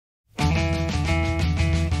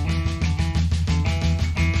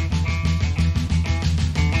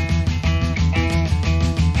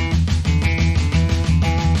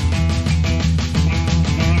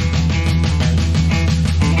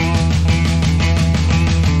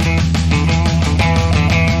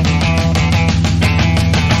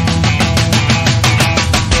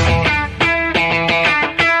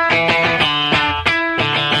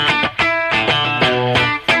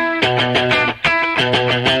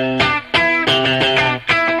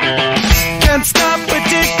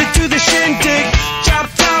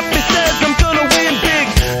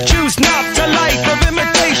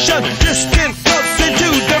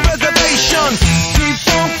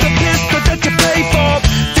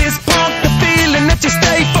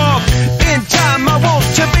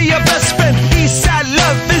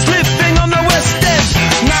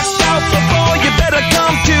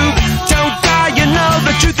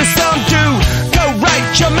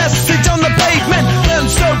message on the pavement.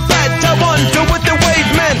 Burns so bright, I wonder what the wave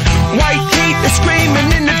meant. White heat is screaming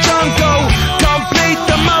in the jungle. Complete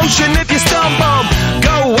the motion if you stumble.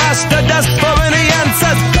 Go ask the dust for any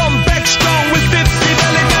answers. Come back strong with 50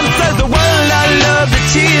 belly dancers. The world I love, the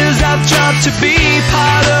tears I've tried to be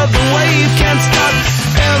part of the wave. Can't stop,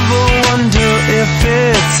 ever wonder if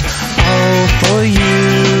it's all for you.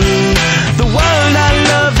 The world I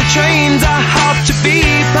love, the trains I hop to be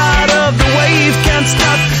part of the wave. Can't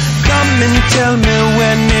stop, come and tell me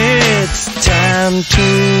when it's time to.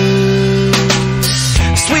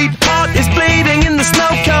 Sweetheart is bleeding in the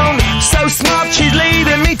snow cone. So smart, she's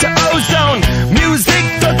leading me to ozone. Music,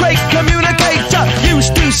 the great communicator.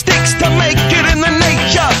 Used two sticks to make it in the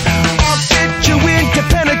nature. I'll get you into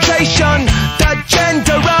penetration. The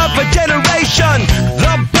gender of a generation.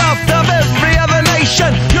 The birth of every other nation.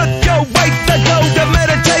 You're your way to go to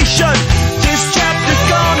meditation. This chapter's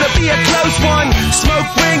gonna be a close one. Smoke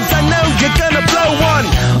rings, I know you're gonna blow one.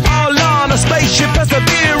 All on a spaceship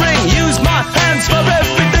persevering. Use my hands for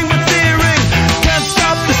everything but fearing. Can't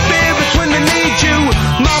stop the spirits when they need you.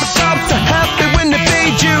 Mom tops are happy when they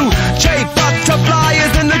feed you. J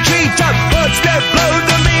butterflies in the treetop. Birds that blow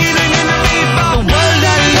the meaning in the bebop. The world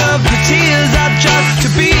I love, the tears I drop to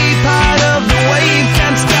be part of the wave.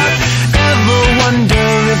 Can't stop, ever wonder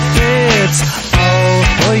if it's all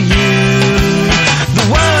for you. The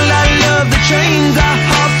world I love, the trains I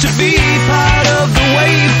hop to be part of the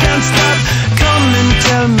wave. Can't stop, come and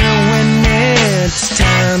tell me when it's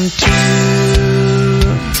time to.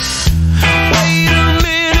 Wait a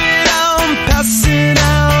minute, I'm passing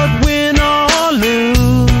out, win or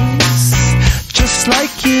lose, just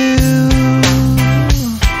like you.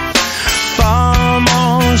 Far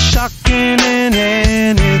more shocking than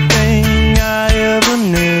anything I ever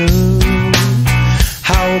knew.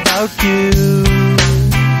 How about you?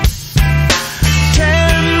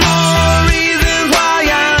 10 more reasons why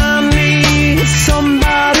I need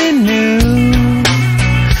somebody new,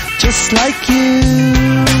 just like you.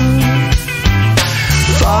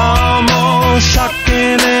 Far more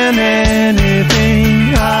shocking than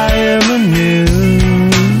anything I ever knew.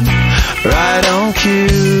 Right on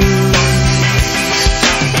cue.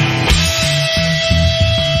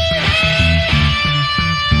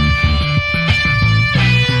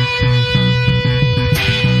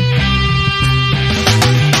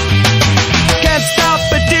 Can't stop,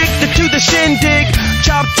 addicted to the shindig.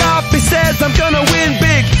 Chopped up, he says I'm gonna win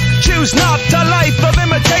big. Choose not a life of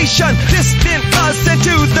imitation. Distant us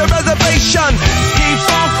into the reservation.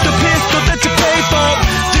 Defunct the pistol that you pay for.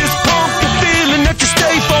 Dispunk the feeling that you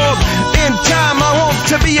stay for. In time I want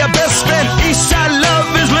to be your best friend. Eastside love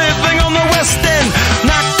is living on the west end.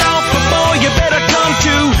 Knocked out before you better come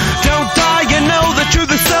to. Don't die, you know the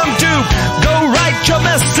truth is some do. Go write your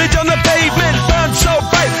message on the pavement. Burn so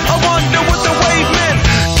bright, I wonder what the wave meant.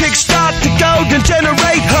 Kickstart the golden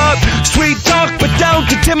generate hub. Sweet talk but don't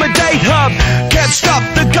intimidate hub. Can't stop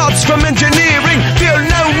the gods from engineering. Feel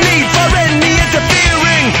no need for any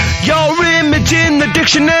interfering. Your image in the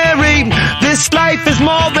dictionary. This life is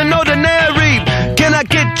more than ordinary. Can I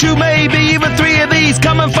get you maybe even 3 of these?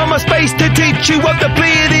 Coming from a space to teach you of the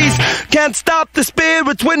Pleiades. Can't stop the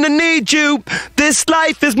spirits when they need you. This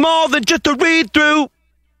life is more than just a read through.